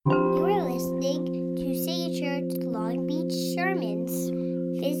Long Beach sermons.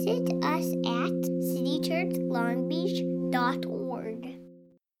 Visit us at citychurchlongbeach.org.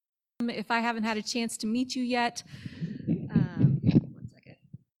 If I haven't had a chance to meet you yet, one second.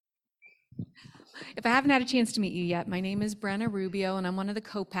 If I haven't had a chance to meet you yet, my name is Brenna Rubio, and I'm one of the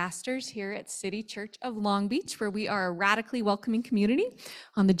co-pastors here at City Church of Long Beach, where we are a radically welcoming community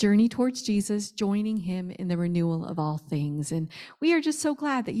on the journey towards Jesus, joining him in the renewal of all things. And we are just so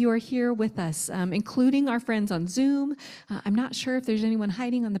glad that you are here with us, including our friends on Zoom. I'm not sure if there's anyone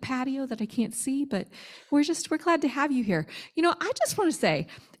hiding on the patio that I can't see, but we're glad to have you here. You know, I just want to say,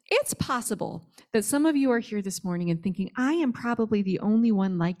 it's possible that some of you are here this morning and thinking, I am probably the only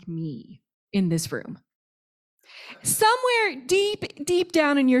one like me in this room. Somewhere deep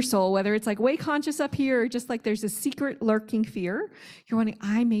down in your soul, whether it's like way conscious up here or just like there's a secret lurking fear, you're wondering,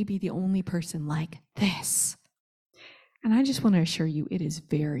 I may be the only person like this. And I just want to assure you, it is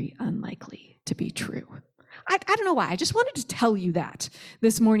very unlikely to be true. I don't know why. I just wanted to tell you that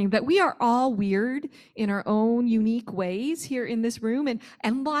this morning, that we are all weird in our own unique ways here in this room, and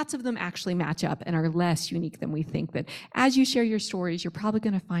lots of them actually match up and are less unique than we think. That as you share your stories, you're probably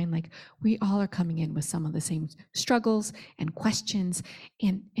going to find like we all are coming in with some of the same struggles and questions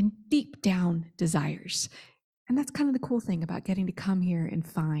and deep down desires. And that's kind of the cool thing about getting to come here and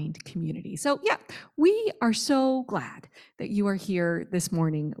find community. So yeah, we are so glad that you are here this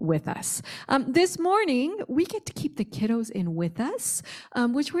morning with us. This morning, we get to keep the kiddos in with us,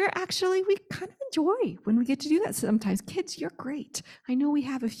 which we kind of enjoy when we get to do that sometimes. Kids, you're great. I know we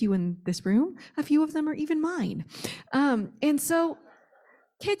have a few in this room. A few of them are even mine. And so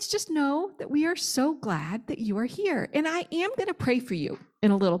kids, just know that we are so glad that you are here. And I am going to pray for you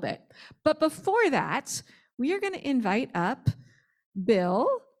in a little bit. But before that, we are going to invite up Bill,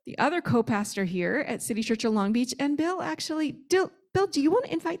 the other co-pastor here at City Church of Long Beach. And Bill, Bill, do you want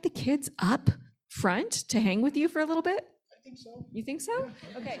to invite the kids up front to hang with you for a little bit? I think so. You think so?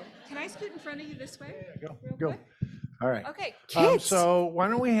 Okay. Can I scoot in front of you this way? Yeah, go. All right. Okay, kids. So why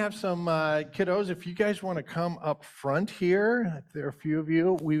don't we have some kiddos? If you guys want to come up front here, there are a few of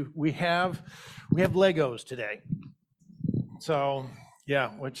you. We have Legos today. So.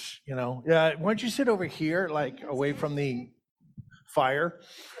 Yeah, which, why don't you sit over here, like away from the fire?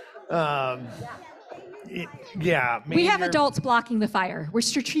 We have adults blocking the fire. We're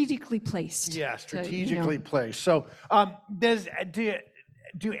strategically placed. Yeah, strategically placed. So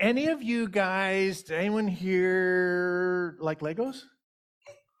do any of you guys, anyone here like Legos?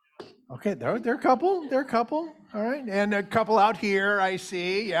 Okay, they're a couple. All right, and a couple out here, I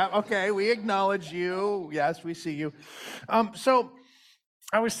see. Yeah, okay, we acknowledge you. Yes, we see you. So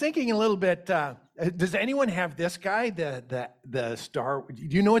I was thinking a little bit, does anyone have this guy, the star?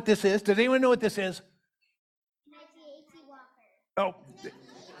 Do you know what this is? Does anyone know what this is? Oh,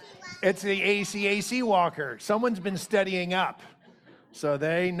 it's the AC walker. Someone's been studying up, so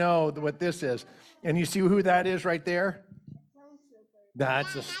they know what this is. And you see who that is right there?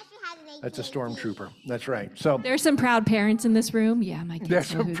 That's a stormtrooper. That's right. So there's some proud parents in this room. Yeah, my kids.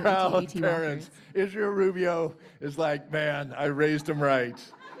 There's know some who proud the parents. Israel Rubio is like, man, I raised him right.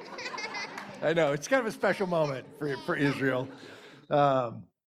 I know, it's kind of a special moment for Israel.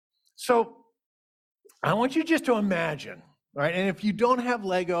 So I want you just to imagine, right? And if you don't have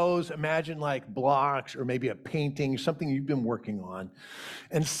Legos, imagine like blocks or maybe a painting, something you've been working on.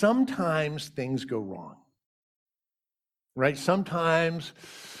 And sometimes things go wrong, right? Sometimes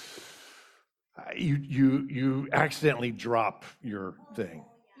you accidentally drop your thing.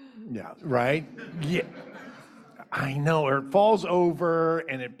 Yeah, right? Yeah. I know, or it falls over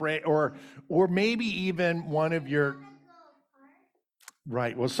and it breaks, or maybe even one of your,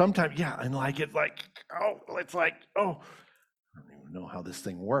 right, well, sometimes, yeah, and I don't even know how this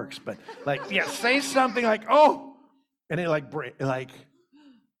thing works, but like, yeah, say something like, oh, and it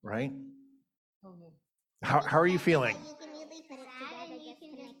right? How are you feeling?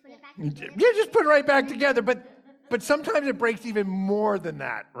 Yeah, just put it right back together, but sometimes it breaks even more than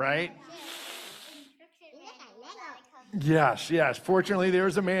that, right? Yes. Fortunately,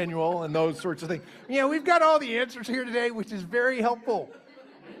 there's a manual and those sorts of things. We've got all the answers here today, which is very helpful.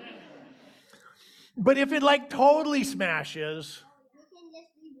 But if it like totally smashes,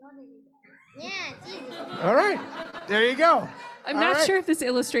 all right, there you go. I'm not sure if this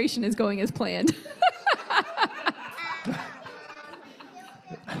illustration is going as planned.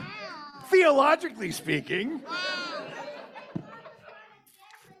 Theologically speaking.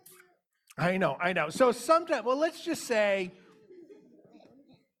 I know. So sometimes, well, let's just say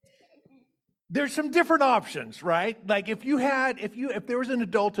there's some different options, right? Like if there was an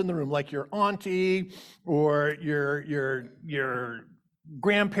adult in the room, like your auntie or your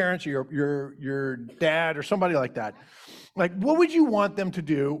grandparents or your dad or somebody like that, like what would you want them to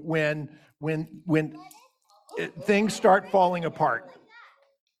do when things start falling apart?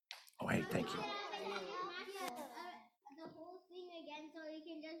 Oh, hey, thank you.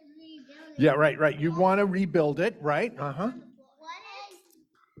 Yeah, right. You want to rebuild it, right? Uh-huh.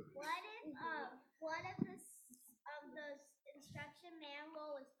 What if the instruction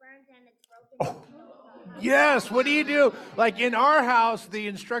manual is burned and it's broken? Yes, what do you do? Like in our house, the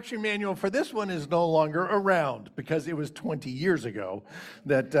instruction manual for this one is no longer around because it was 20 years ago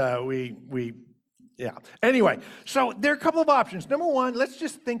that yeah. Anyway, so there are a couple of options. Number one, let's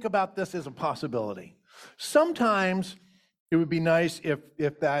just think about this as a possibility. Sometimes it would be nice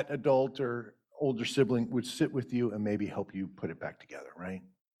if that adult or older sibling would sit with you and maybe help you put it back together, right?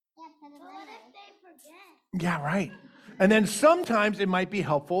 What if they forget? Yeah, right. And then sometimes it might be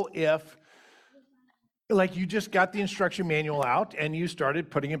helpful if, like, you just got the instruction manual out and you started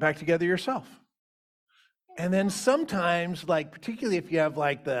putting it back together yourself. And then sometimes, like, particularly if you have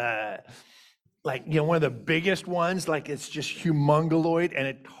one of the biggest ones, like it's just humongoloid and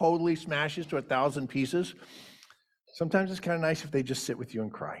it totally smashes to 1,000 pieces. Sometimes it's kind of nice if they just sit with you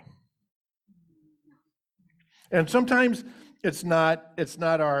and cry. And sometimes it's not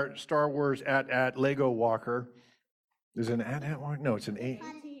our Star Wars at Lego walker. Is it an at walker? No, it's an A.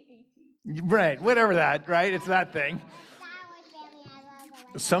 Right, whatever that, right? It's that thing.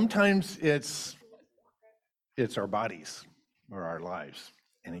 Sometimes it's our bodies or our lives,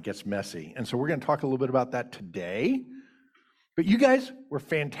 and it gets messy. And so we're going to talk a little bit about that today. But you guys were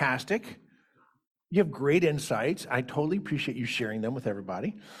fantastic. You have great insights. I totally appreciate you sharing them with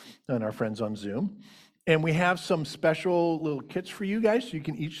everybody and our friends on Zoom. And we have some special little kits for you guys, so you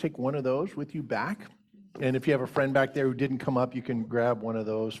can each take one of those with you back. And if you have a friend back there who didn't come up, you can grab one of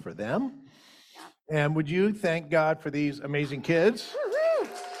those for them. And would you thank God for these amazing kids?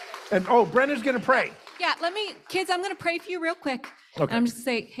 And Brenda's going to pray. Yeah, kids, I'm going to pray for you real quick. Okay. And I'm just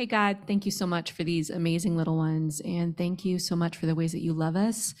going to say, hey, God, thank you so much for these amazing little ones. And thank you so much for the ways that you love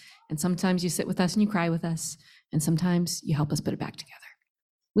us. And sometimes you sit with us and you cry with us. And sometimes you help us put it back together.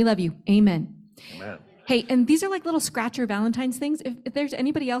 We love you. Amen. Amen. Hey, and these are like little scratcher Valentine's things. If there's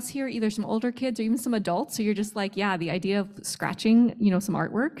anybody else here, either some older kids or even some adults, so you're just like, yeah, the idea of scratching, some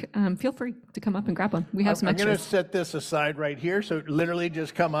artwork, feel free to come up and grab one. We have some I'm extras. going to set this aside right here. So literally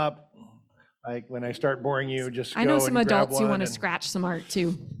just come up. Like when I start boring you, just go I know some and grab adults who one, want to and scratch some art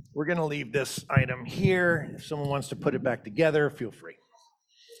too. We're going to leave this item here. If someone wants to put it back together, feel free.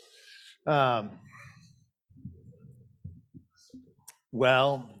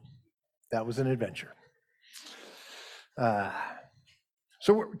 Well, that was an adventure.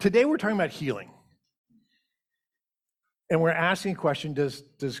 So today we're talking about healing. And we're asking a question,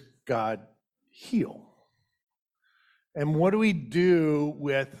 does God heal? And what do we do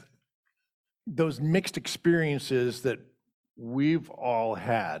with those mixed experiences that we've all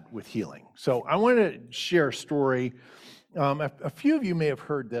had with healing? So I want to share a story. A few of you may have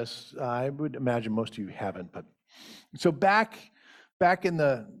heard this. I would imagine most of you haven't. But so back in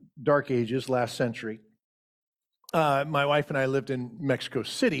the dark ages, last century, my wife and I lived in Mexico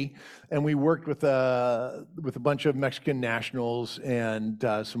City, and we worked with a bunch of Mexican nationals and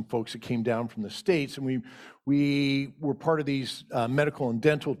some folks that came down from the States, and we were part of these medical and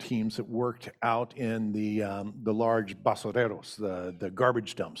dental teams that worked out in the large basureros, the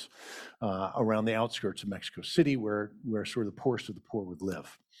garbage dumps around the outskirts of Mexico City, where sort of the poorest of the poor would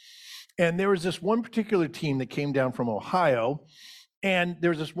live. And there was this one particular team that came down from Ohio, and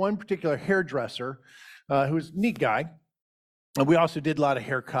there was this one particular hairdresser who was a neat guy. And we also did a lot of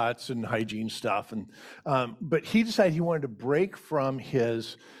haircuts and hygiene stuff. But he decided he wanted to break from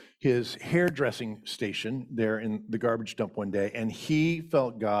his hairdressing station there in the garbage dump one day, and he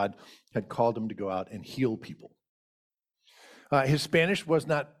felt God had called him to go out and heal people. His Spanish was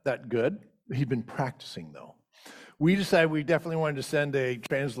not that good. He'd been practicing, though. We decided we definitely wanted to send a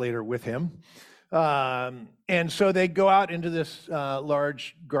translator with him. And so they go out into this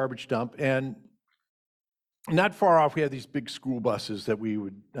large garbage dump, and not far off, we had these big school buses that we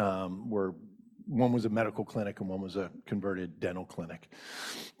would, one was a medical clinic and one was a converted dental clinic.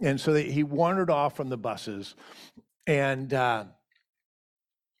 And so he wandered off from the buses and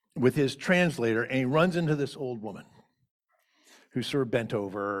with his translator, and he runs into this old woman who's sort of bent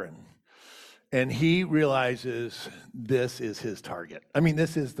over, and he realizes this is his target. I mean,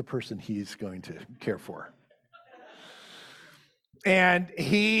 this is the person he's going to care for. And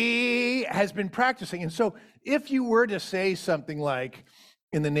he has been practicing. And so if you were to say something like,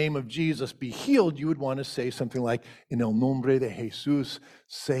 in the name of Jesus, be healed, you would want to say something like, en el nombre de Jesús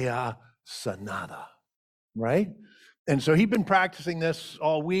sea sanada, right? And so he'd been practicing this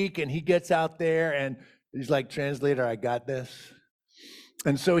all week, and he gets out there and he's like, translator, I got this.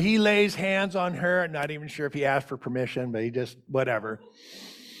 And so he lays hands on her, not even sure if he asked for permission, but he just, whatever.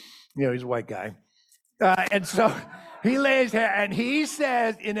 You know, he's a white guy. And so he lays hands, and he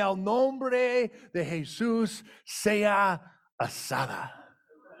says, en el nombre de Jesús sea asada,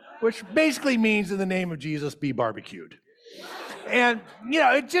 which basically means in the name of Jesus, be barbecued. And, you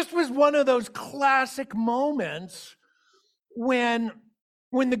know, it just was one of those classic moments when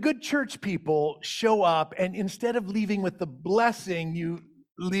the good church people show up, and instead of leaving with the blessing, you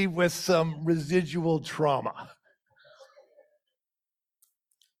leave with some residual trauma.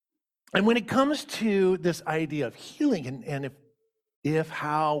 And when it comes to this idea of healing, and if,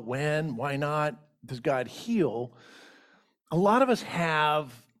 how, when, why not does God heal, a lot of us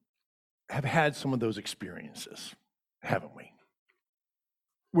have had some of those experiences, haven't we?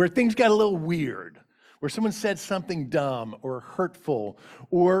 Where things got a little weird, where someone said something dumb or hurtful,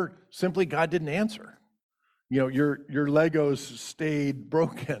 or simply God didn't answer. You know, your Legos stayed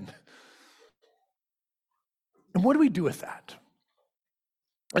broken. And what do we do with that?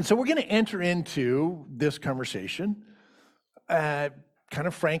 And so we're going to enter into this conversation, kind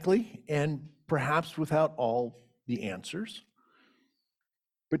of frankly, and perhaps without all the answers,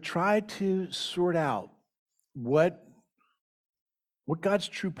 but try to sort out what God's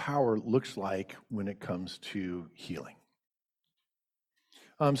true power looks like when it comes to healing.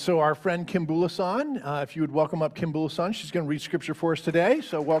 So our friend Kim Bulasan, if you would welcome up Kim Bulasan, she's going to read scripture for us today.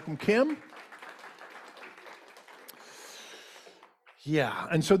 So welcome, Kim. Yeah,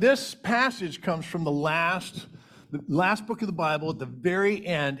 and so this passage comes from the last book of the Bible at the very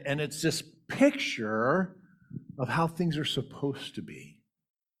end, and it's this picture of how things are supposed to be,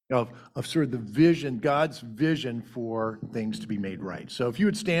 of sort of the vision, God's vision for things to be made right. So if you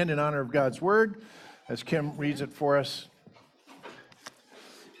would stand in honor of God's word as Kim reads it for us.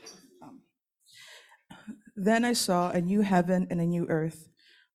 Then I saw a new heaven and a new earth,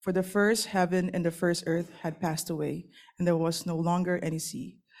 for the first heaven and the first earth had passed away, and there was no longer any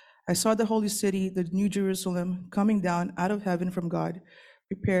sea. I saw the holy city, the new Jerusalem, coming down out of heaven from God,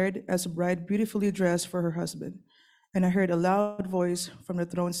 prepared as a bride beautifully dressed for her husband. And I heard a loud voice from the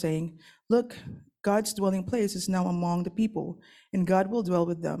throne saying, "Look, God's dwelling place is now among the people, and God will dwell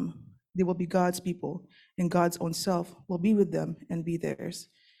with them. They will be God's people, and God's own self will be with them and be theirs.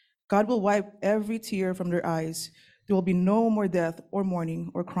 God will wipe every tear from their eyes. There will be no more death or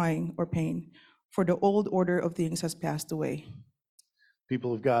mourning or crying or pain, for the old order of things has passed away."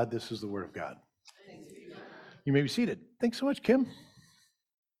 People of God, this is the word of God. You may be seated. Thanks so much, Kim.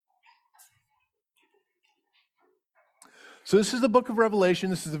 So this is the book of Revelation.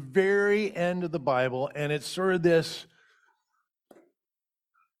 This is the very end of the Bible, and it's sort of this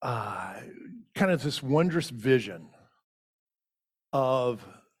kind of this wondrous vision of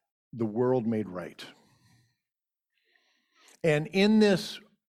the world made right. And in this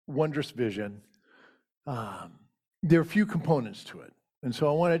wondrous vision, there are a few components to it. And so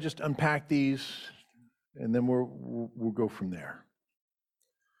I want to just unpack these, and then we'll go from there.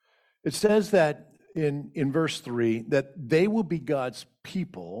 It says that in verse 3 that they will be God's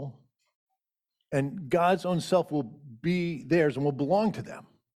people, and God's own self will be theirs and will belong to them.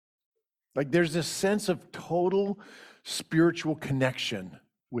 Like there's this sense of total spiritual connection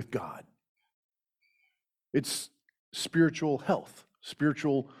with God. It's spiritual health,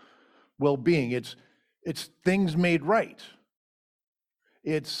 spiritual well-being. It's things made right.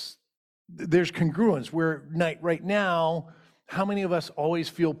 There's congruence where right now, how many of us always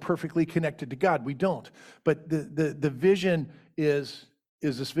feel perfectly connected to God? We don't. But the vision is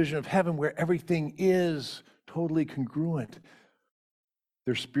this vision of heaven where everything is totally congruent.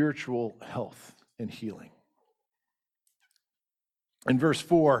 There's spiritual health and healing. In verse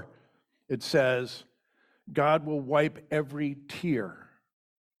 4, it says, God will wipe every tear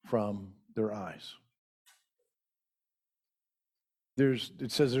from their eyes.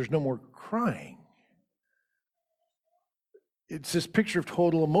 It says there's no more crying. It's this picture of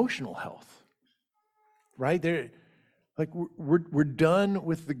total emotional health, right? We're done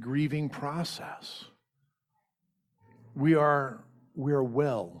with the grieving process. We are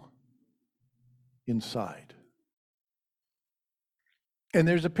well inside. And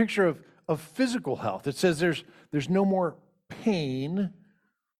there's a picture of physical health. It says there's no more pain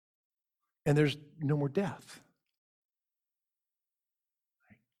and there's no more death.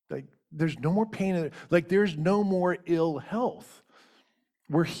 Like there's no more pain, like there's no more ill health.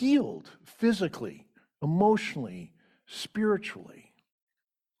 We're healed physically, emotionally, spiritually.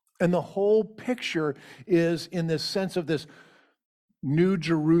 And the whole picture is in this sense of this New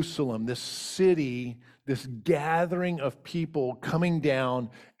Jerusalem, this city, this gathering of people coming down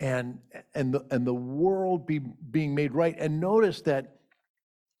and the world being made right. And notice that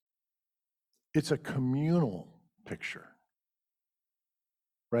it's a communal picture,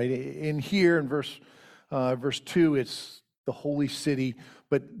 right? In here, in verse 2, it's the holy city,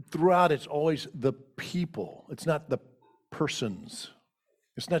 but throughout it's always the people. It's not the persons.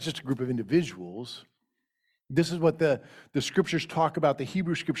 It's not just a group of individuals. This is what the scriptures talk about. The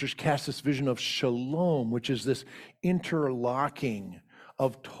Hebrew scriptures cast this vision of shalom, which is this interlocking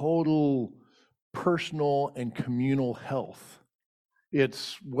of total personal and communal health.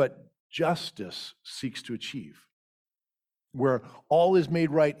 It's what justice seeks to achieve, where all is made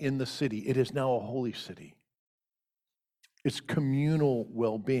right in the city. It is now a holy city. It's communal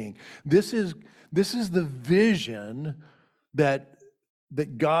well-being. This is the vision that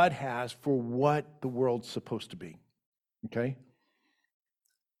God has for what the world's supposed to be, okay?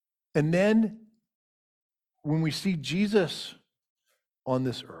 And then when we see Jesus on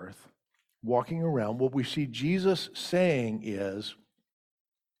this earth, walking around, what we see Jesus saying is,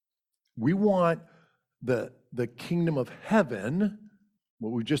 we want the kingdom of heaven,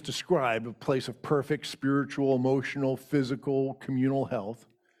 what we just described, a place of perfect spiritual, emotional, physical, communal health.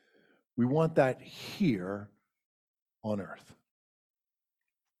 We want that here on earth.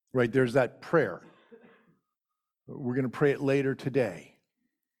 Right, there's that prayer. We're going to pray it later today,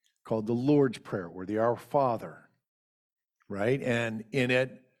 called the Lord's Prayer, or the Our Father, right? And in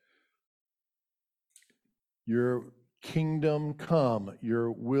it, your kingdom come,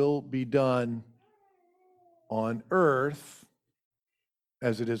 your will be done on earth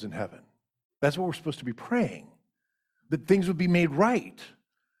as it is in heaven. That's what we're supposed to be praying, that things would be made right,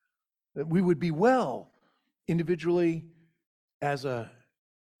 that we would be well individually as a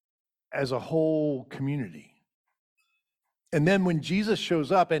whole community. And then when Jesus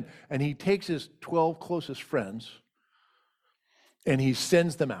shows up and he takes his 12 closest friends and he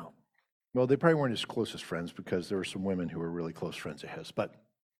sends them out. Well, they probably weren't his closest friends because there were some women who were really close friends of his, but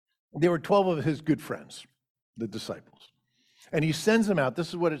they were 12 of his good friends, the disciples. And he sends them out. This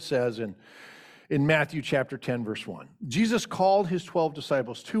is what it says in Matthew chapter 10, verse 1. Jesus called his 12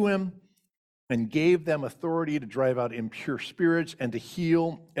 disciples to him and gave them authority to drive out impure spirits and to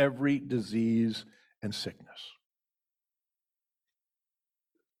heal every disease and sickness.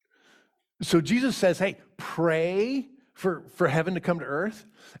 So Jesus says, hey, pray for heaven to come to earth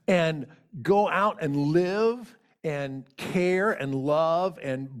and go out and live and care and love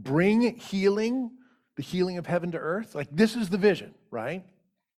and bring healing, the healing of heaven to earth. Like, this is the vision, right?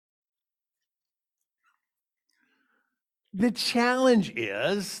 The challenge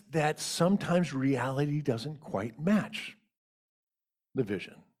is that sometimes reality doesn't quite match the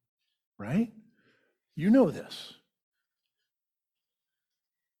vision, right? You know this.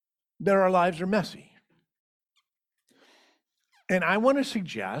 That our lives are messy. And I want to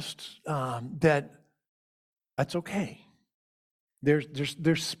suggest that that's okay.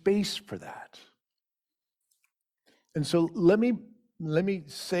 There's space for that. And so let me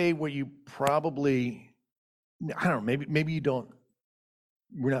say what you probably, I don't know, maybe you don't,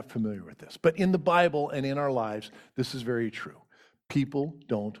 we're not familiar with this, but in the Bible and in our lives, this is very true. People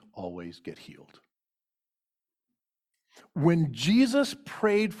don't always get healed. When Jesus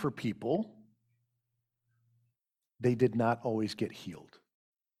prayed for people, they did not always get healed.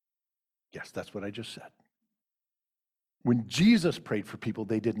 Yes, that's what I just said. When Jesus prayed for people,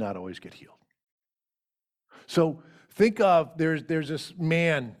 they did not always get healed. So think of, there's this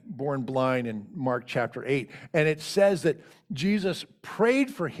man born blind in Mark chapter 8, and it says that Jesus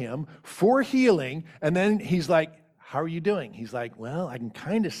prayed for him for healing, and then he's like, how are you doing? He's like, well, I can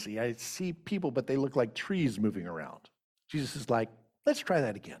kind of see. I see people, but they look like trees moving around. Jesus is like, let's try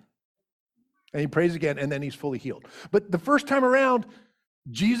that again. And he prays again, and then he's fully healed. But the first time around,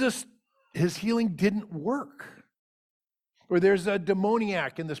 his healing didn't work. Or there's a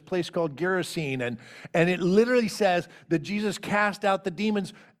demoniac in this place called Gerasene, and it literally says that Jesus cast out the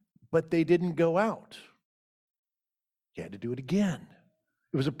demons, but they didn't go out. He had to do it again.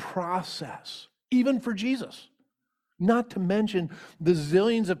 It was a process, even for Jesus. Not to mention the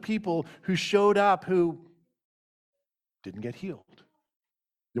zillions of people who showed up who didn't get healed.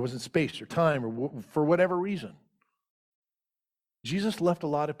 There wasn't space or time or for whatever reason. Jesus left a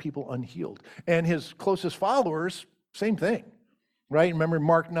lot of people unhealed. And his closest followers, same thing, right? Remember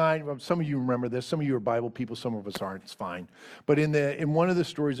Mark 9, some of you remember this, some of you are Bible people, some of us aren't, it's fine. But in one of the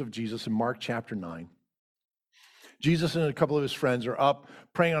stories of Jesus in Mark chapter 9, Jesus and a couple of his friends are up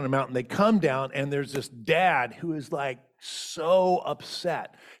praying on a mountain. They come down and there's this dad who is like so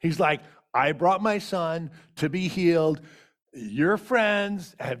upset. He's like, I brought my son to be healed. Your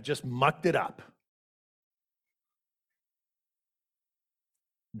friends have just mucked it up.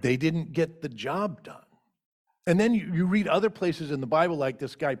 They didn't get the job done. And then you read other places in the Bible, like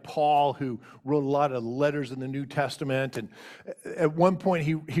this guy Paul, who wrote a lot of letters in the New Testament. And at one point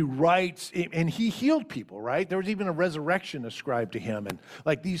he writes, and he healed people, right? There was even a resurrection ascribed to him. And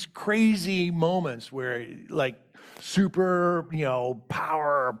like these crazy moments where like super,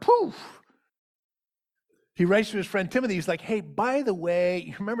 power, poof. He writes to his friend Timothy, he's like, hey, by the way,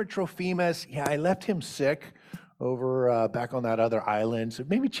 you remember Trophimus? Yeah, I left him sick over back on that other island. So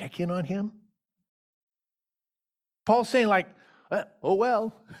maybe check in on him. Paul's saying like, oh,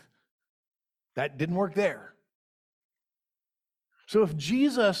 well, that didn't work there. So if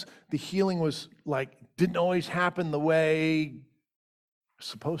Jesus, the healing was like, didn't always happen the way it was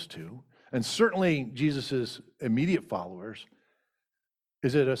supposed to, and certainly Jesus's immediate followers,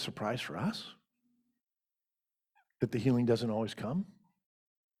 is it a surprise for us that the healing doesn't always come?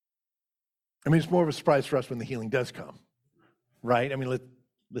 I mean, it's more of a surprise for us when the healing does come, right? I mean,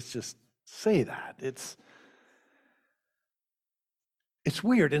 let's just say that. It's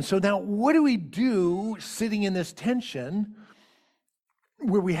weird. And so now what do we do sitting in this tension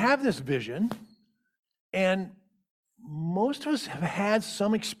where we have this vision and most of us have had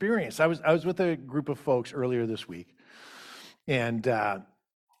some experience? I was with a group of folks earlier this week, and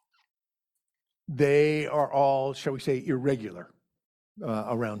they are all, shall we say, irregular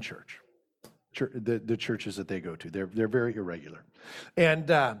around church. The churches that they go to. They're very irregular.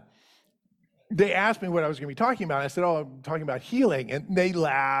 And they asked me what I was going to be talking about. I said, oh, I'm talking about healing. And they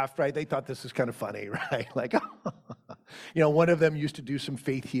laughed, right? They thought this was kind of funny, right? Like, one of them used to do some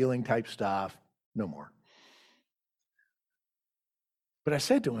faith healing type stuff. No more. But I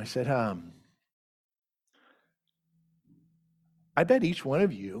said to him, I said, I bet each one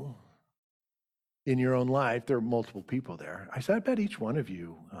of you in your own life, there are multiple people there. I said, I bet each one of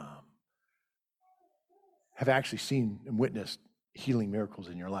you have actually seen and witnessed healing miracles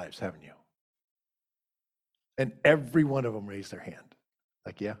in your lives, haven't you? And every one of them raised their hand.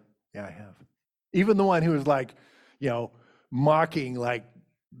 Like, yeah, I have. Even the one who was like, mocking like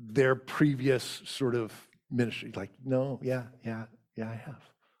their previous sort of ministry. Like, no, yeah, I have.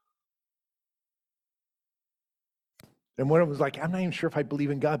 And one of them was like, I'm not even sure if I believe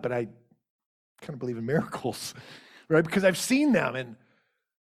in God, but I kind of believe in miracles, right? Because I've seen them. And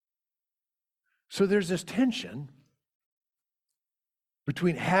so there's this tension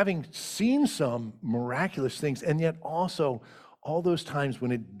between having seen some miraculous things and yet also all those times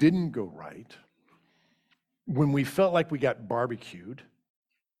when it didn't go right, when we felt like we got barbecued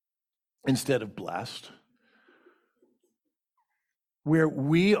instead of blessed, where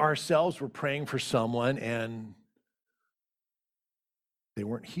we ourselves were praying for someone and they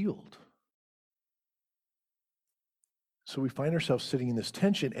weren't healed. So we find ourselves sitting in this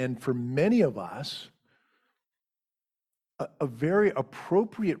tension, and for many of us, a very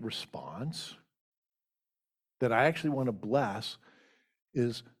appropriate response that I actually want to bless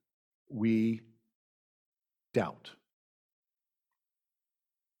is we doubt.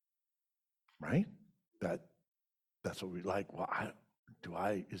 Right? That's what we like. Well,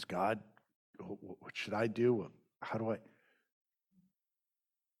 is God, what should I do? How do I?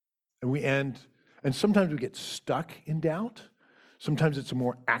 And sometimes we get stuck in doubt. Sometimes it's a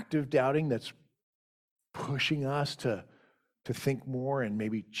more active doubting that's pushing us to think more and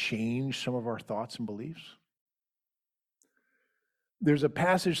maybe change some of our thoughts and beliefs. There's a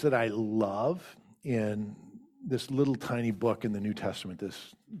passage that I love in this little tiny book in the New Testament.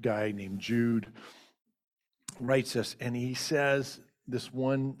 This guy named Jude writes this, and he says this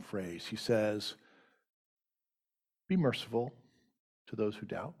one phrase. He says, be merciful to those who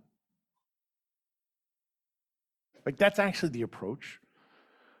doubt. Like, that's actually the approach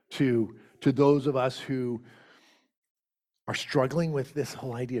to those of us who are struggling with this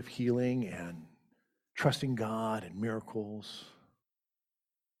whole idea of healing and trusting God and miracles,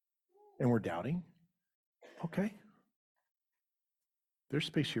 and we're doubting. Okay. There's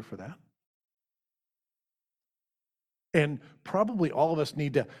space here for that. And probably all of us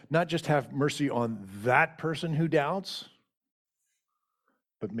need to not just have mercy on that person who doubts,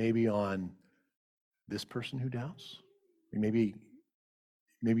 but maybe on this person who doubts. Maybe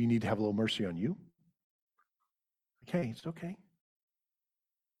you need to have a little mercy on you. Okay, it's okay.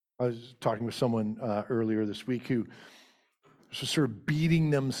 I was talking with someone earlier this week who was sort of beating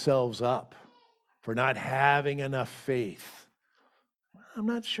themselves up for not having enough faith. I'm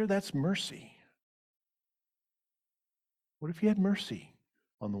not sure that's mercy. What if you had mercy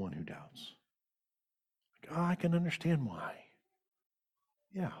on the one who doubts? Like, I can understand why.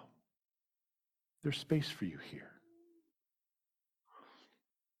 Yeah, there's space for you here.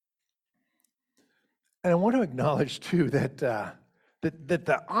 And I want to acknowledge too that that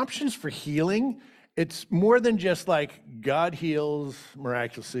the options for healing, it's more than just like God heals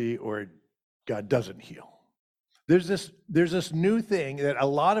miraculously or God doesn't heal. There's this new thing that a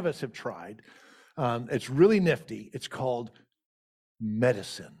lot of us have tried. It's really nifty. It's called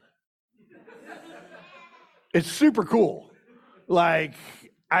medicine. It's super cool. Like,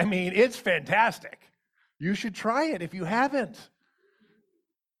 I mean, it's fantastic. You should try it if you haven't.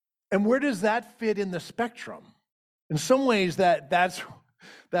 And where does that fit in the spectrum? In some ways, that's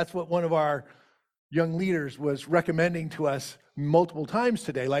what one of our young leaders was recommending to us multiple times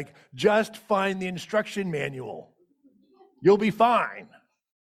today. Like, just find the instruction manual. You'll be fine.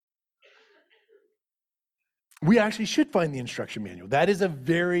 We actually should find the instruction manual. That is a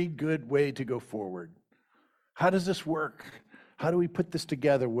very good way to go forward. How does this work? How do we put this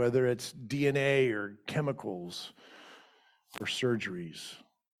together, whether it's DNA or chemicals or surgeries?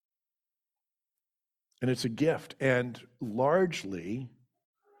 And it's a gift, and largely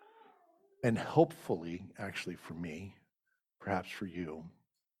and helpfully, actually for me, perhaps for you,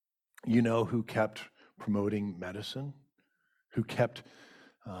 you know who kept promoting medicine, who kept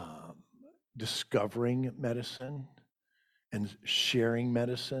discovering medicine and sharing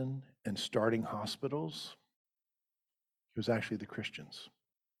medicine and starting hospitals? It was actually the Christians,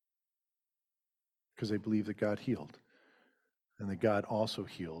 because they believed that God healed and that God also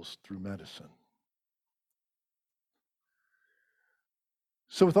heals through medicine.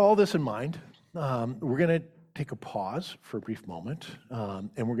 So with all this in mind, we're going to take a pause for a brief moment,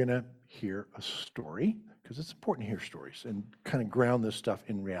 and we're going to hear a story, because it's important to hear stories and kind of ground this stuff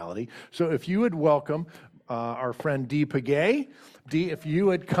in reality. So if you would welcome our friend Dee Pagay. Dee, if you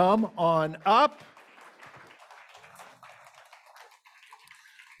would come on up.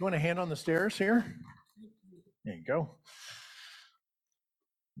 You want a hand on the stairs here? There you go.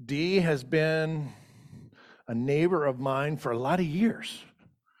 Dee has been a neighbor of mine for a lot of years.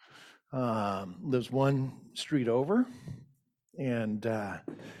 Lives one street over. And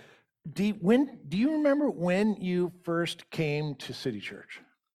Dee, do you remember when you first came to City Church?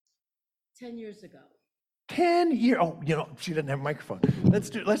 10 years ago. 10 years. Oh, you know, she doesn't have a microphone.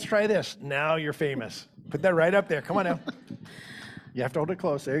 Let's try this. Now you're famous. Put that right up there. Come on now. You have to hold it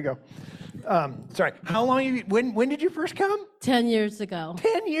close. There you go. Sorry. How long? When did you first come? 10 years ago.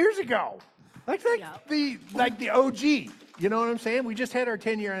 10 years ago. Like the OG. You know what I'm saying? We just had our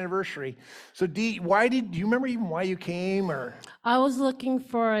 10-year anniversary. So Dee, do you remember even why you came, or? I was looking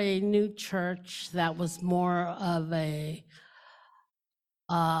for a new church that was more of a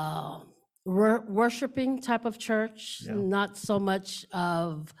worshiping type of church, not so much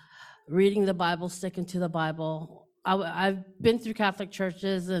of reading the Bible, sticking to the Bible. I've been through Catholic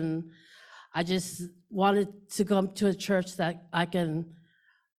churches, and I just wanted to come to a church that I can,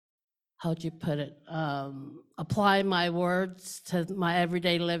 how'd you put it, apply my words to my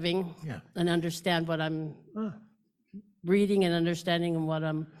everyday living and understand what I'm reading and understanding and what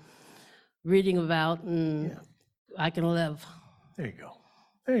I'm reading about, and I can live. There you go.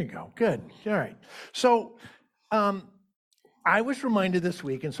 There you go. Good. All right. So I was reminded this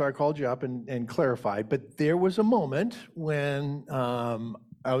week, and so I called you up and clarified, but there was a moment when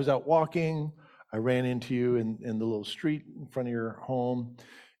I was out walking. I ran into you in the little street in front of your home,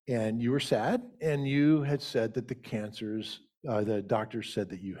 and you were sad, and you had said that the doctors said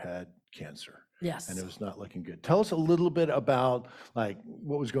that you had cancer. Yes. And it was not looking good. Tell us a little bit about like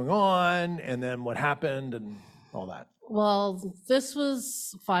what was going on, and then what happened and all that. Well, this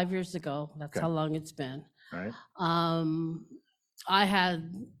was 5 years ago. That's Okay. how long it's been. All right. I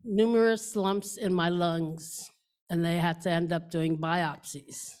had numerous lumps in my lungs, and they had to end up doing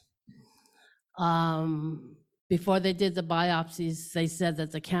biopsies. Before they did the biopsies, they said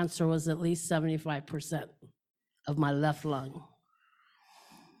that the cancer was at least 75% of my left lung.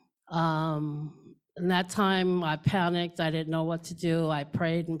 In that time, I panicked. I didn't know what to do. I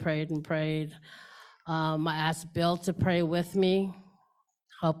prayed and prayed and prayed. I asked Bill to pray with me,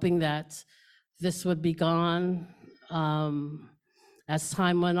 hoping that this would be gone. As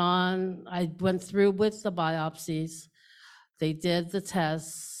time went on, I went through with the biopsies. They did the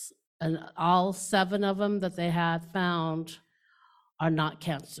tests, and all 7 of them that they had found are not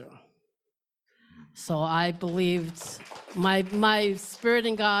cancer. So I believed, my spirit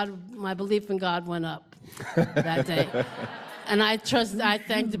in God, my belief in God went up that day. And I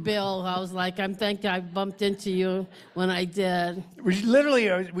thanked Bill. I was like, I bumped into you when I did. We literally,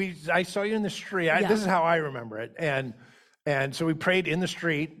 I saw you in the street. This is how I remember it. And so we prayed in the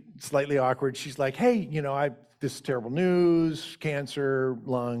street, slightly awkward. She's like, hey, this is terrible news, cancer,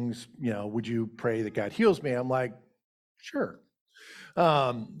 lungs, would you pray that God heals me? I'm like, sure,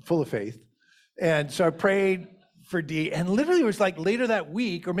 full of faith. And so I prayed for Dee, and literally it was like later that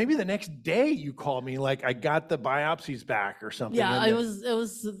week, or maybe the next day, you called me like I got the biopsies back or something. Yeah, and it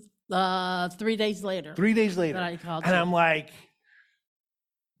was 3 days later. 3 days later, that I called and you. I'm like,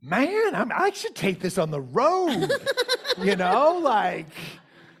 man, I should take this on the road, you know, like.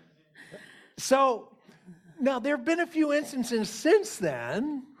 So now there have been a few instances since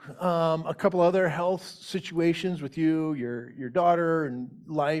then, a couple other health situations with you, your daughter, and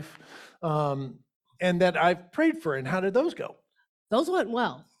life, and that I've prayed for. And how did those go? Those went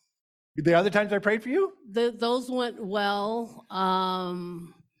well. The other times I prayed for you? Those went well.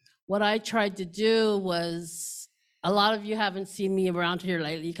 What I tried to do was, a lot of you haven't seen me around here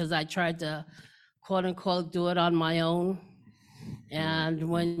lately because I tried to, quote unquote, do it on my own. And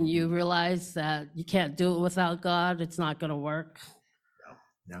when you realize that you can't do it without God, it's not going to work.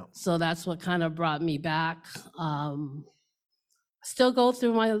 No. So that's what kind of brought me back. Still go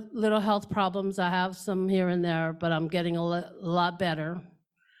through my little health problems. I have some here and there, but I'm getting a lot better.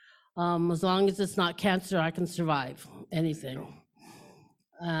 As long as it's not cancer, I can survive anything.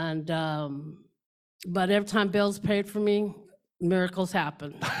 And but every time Bill's paid for me, miracles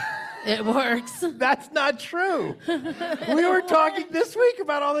happen. It works. That's not true. We were talking this week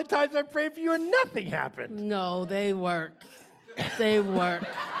about all the times I prayed for you and nothing happened. No, they work. They work.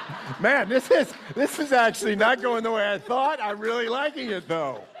 Man, this is actually not going the way I thought. I'm really liking it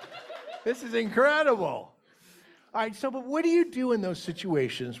though. This is incredible. All right, so but what do you do in those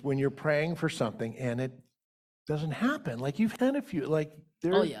situations when you're praying for something and it doesn't happen? Like you've had a few, like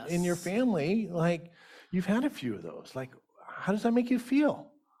there Oh, yes. in your family, like you've had a few of those. Like, how does that make you feel?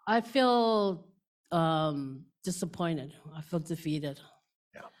 I feel disappointed. I feel defeated.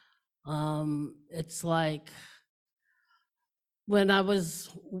 Yeah. It's like when I was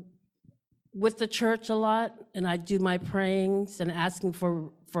with the church a lot and I do my prayings and asking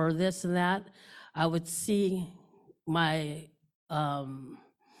for this and that, I would see my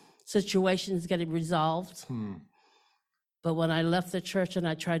situations getting resolved. But when I left the church and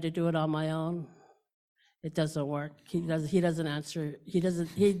I tried to do it on my own, it doesn't work. He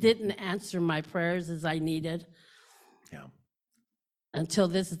didn't answer my prayers as I needed. Yeah. Until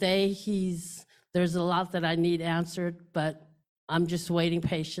this day, there's a lot that I need answered, but I'm just waiting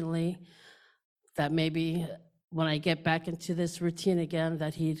patiently that maybe when I get back into this routine again,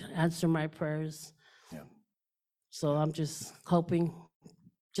 that he'd answer my prayers. Yeah. So I'm just hoping,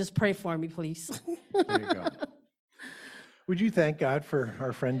 just pray for me, please. There you go. Would you thank God for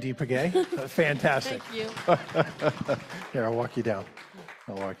our friend Dee Pagay? Fantastic. Thank you. Here, I'll walk you down.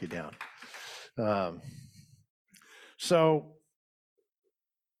 So,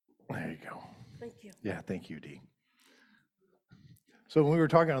 there you go. Thank you. Yeah, thank you, Dee. So when we were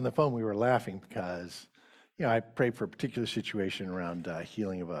talking on the phone, we were laughing because, you know, I prayed for a particular situation around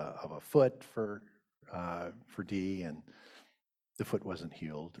healing of a foot for Dee, and the foot wasn't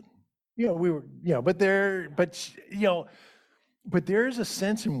healed. And, you know, we were, you know, but there is a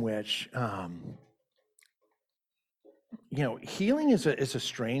sense in which, you know, healing is a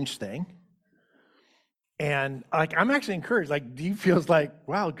strange thing. And like, I'm actually encouraged. Like, Dee feels like,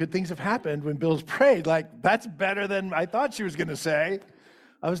 wow, good things have happened when Bill's prayed. Like, that's better than I thought she was going to say.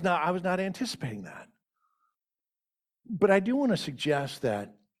 I was not anticipating that. But I do want to suggest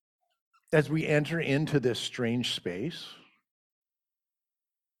that as we enter into this strange space,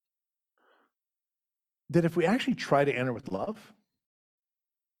 that if we actually try to enter with love,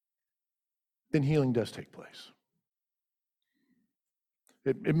 then healing does take place.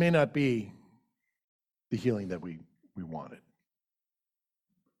 It may not be the healing that we wanted,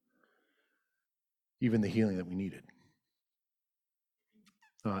 even the healing that we needed.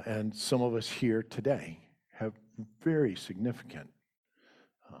 And some of us here today have very significant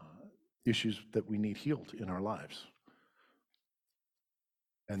issues that we need healed in our lives.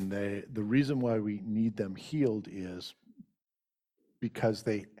 And the reason why we need them healed is because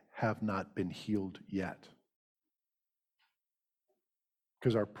they have not been healed yet.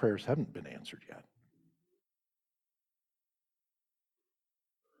 Because our prayers haven't been answered yet.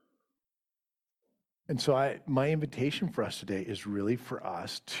 And so my invitation for us today is really for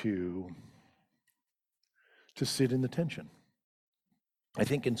us to sit in the tension. I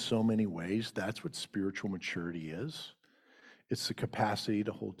think in so many ways, that's what spiritual maturity is. It's the capacity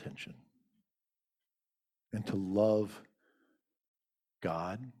to hold tension and to love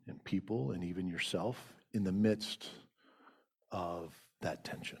God and people and even yourself in the midst of that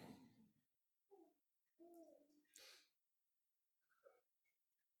tension.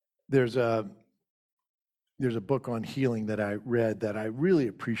 There's a book on healing that I read that I really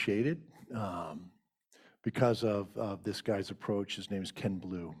appreciated because of this guy's approach. His name is Ken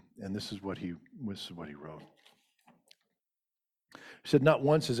Blue, and this is what he wrote. He said, "Not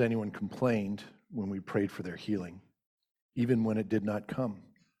once has anyone complained when we prayed for their healing, even when it did not come.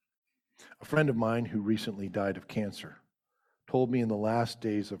 A friend of mine who recently died of cancer told me in the last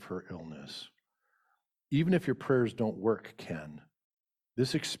days of her illness, 'Even if your prayers don't work, Ken,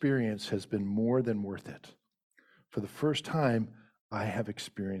 this experience has been more than worth it. For the first time, I have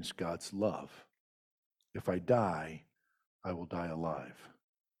experienced God's love. If I die, I will die alive.'"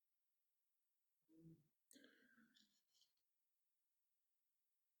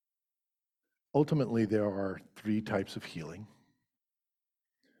 Ultimately, there are three types of healing.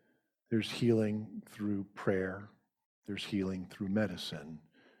 There's healing through prayer, there's healing through medicine,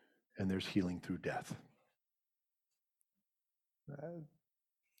 and there's healing through death.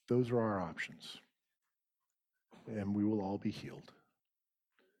 Those are our options, and we will all be healed.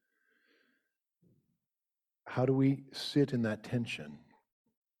 How do we sit in that tension?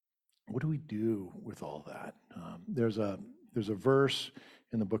 What do we do with all that? There's a verse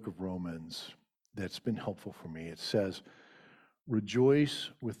in the book of Romans that's been helpful for me. It says, "Rejoice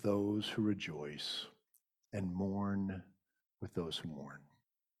with those who rejoice and mourn with those who mourn."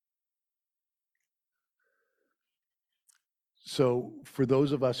 So for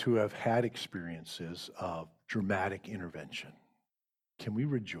those of us who have had experiences of dramatic intervention, can we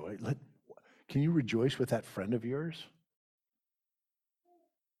rejoice? Can you rejoice with that friend of yours?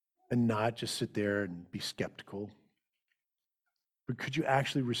 And not just sit there and be skeptical? But could you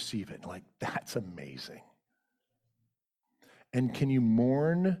actually receive it? Like, that's amazing. And can you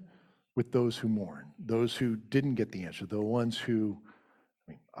mourn with those who mourn, those who didn't get the answer, the ones who,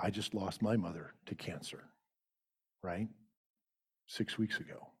 I just lost my mother to cancer, right? 6 weeks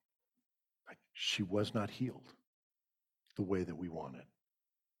ago. She was not healed the way that we wanted.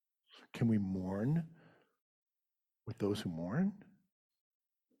 Can we mourn with those who mourn?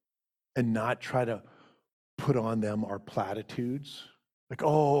 And not try to put on them our platitudes? Like,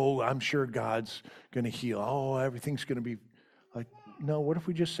 oh, I'm sure God's going to heal. Oh, everything's going to be like, no, what if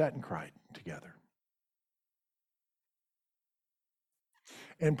we just sat and cried together?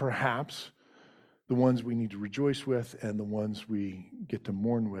 And perhaps the ones we need to rejoice with and the ones we get to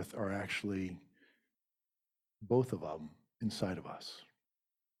mourn with are actually both of them inside of us.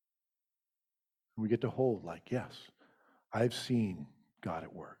 We get to hold like, yes, I've seen God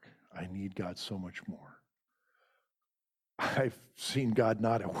at work. I need God so much more. I've seen God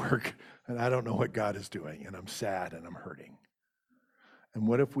not at work, and I don't know what God is doing, and I'm sad and I'm hurting. And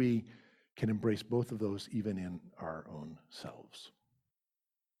what if we can embrace both of those even in our own selves?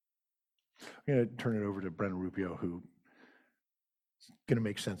 I'm going to turn it over to Brennan Rupio, who's going to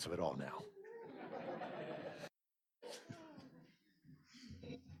make sense of it all now.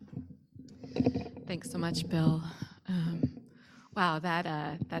 Thanks so much, Bill. Wow,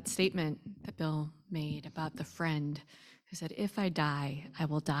 that statement that Bill made about the friend who said, "If I die, I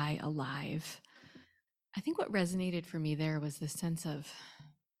will die alive." I think what resonated for me there was the sense of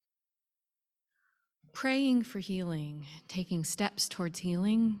praying for healing, taking steps towards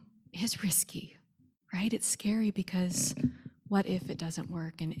healing is risky, right? It's scary because what if it doesn't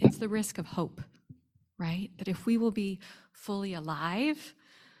work? And it's the risk of hope, right? That if we will be fully alive,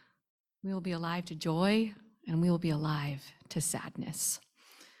 we will be alive to joy, and we will be alive to sadness.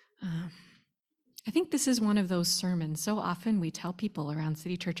 I think this is one of those sermons. So often we tell people around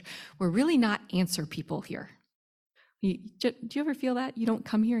City Church, we're really not answer people here. Do you ever feel that? You don't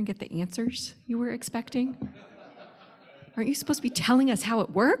come here and get the answers you were expecting? Aren't you supposed to be telling us how it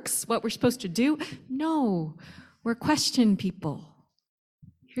works, what we're supposed to do? No, we're question people.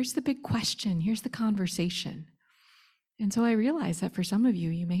 Here's the big question. Here's the conversation. And so I realize that for some of you,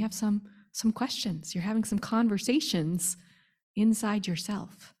 you may have some questions. You're having some conversations inside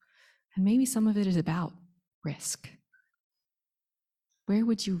yourself. And maybe some of it is about risk. Where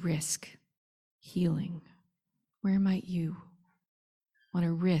would you risk healing? Where might you want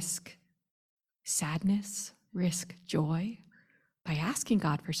to risk sadness, risk joy by asking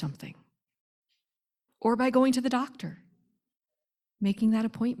God for something? Or by going to the doctor, making that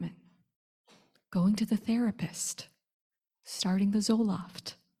appointment, going to the therapist, starting the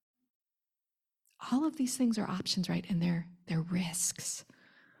Zoloft. All of these things are options, right? And they're risks.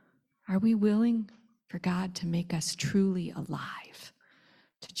 Are we willing for God to make us truly alive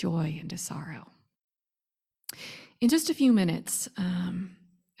to joy and to sorrow? In just a few minutes,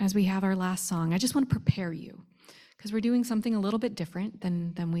 as we have our last song, I just want to prepare you because we're doing something a little bit different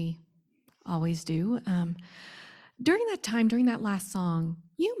than we always do. During that time, during that last song,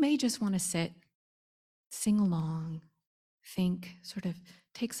 you may just want to sit, sing along, think, sort of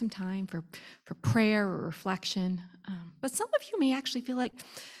take some time for prayer or reflection. But some of you may actually feel like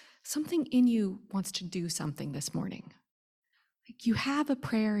something in you wants to do something this morning. Like you have a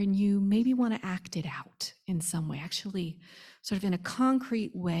prayer and you maybe want to act it out in some way, actually sort of in a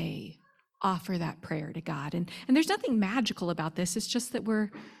concrete way, offer that prayer to God. And there's nothing magical about this. It's just that we're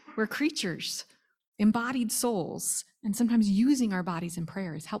creatures, embodied souls, and sometimes using our bodies in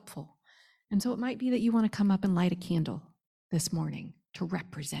prayer is helpful. And so it might be that you want to come up and light a candle this morning to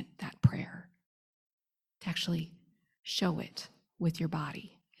represent that prayer, to actually show it with your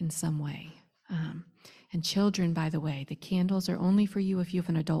body in some way. And children, by the way, the candles are only for you if you have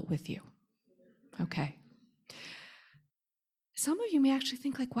an adult with you. Okay. Some of you may actually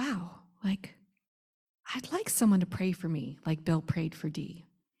think like, wow, like I'd like someone to pray for me like Bill prayed for Dee.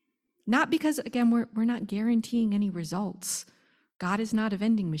 Not because, again, we're not guaranteeing any results. God is not a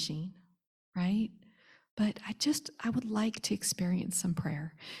vending machine, right? But I would like to experience some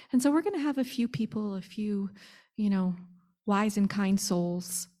prayer. And so we're going to have a few people, a few, wise and kind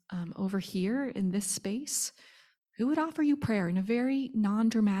souls over here in this space who would offer you prayer in a very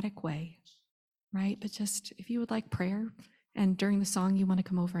non-dramatic way, right? But just if you would like prayer and during the song you want to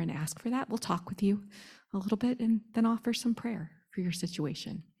come over and ask for that, we'll talk with you a little bit and then offer some prayer for your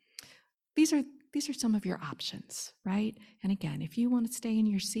situation. These are some of your options, right? And again, if you want to stay in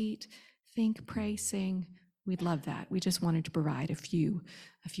your seat, think, pray, sing, we'd love that. We just wanted to provide a few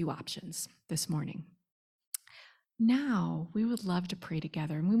options this morning. Now, we would love to pray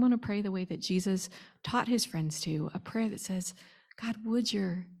together, and we want to pray the way that Jesus taught his friends to, a prayer that says, God, would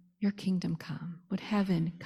your kingdom come? Would heaven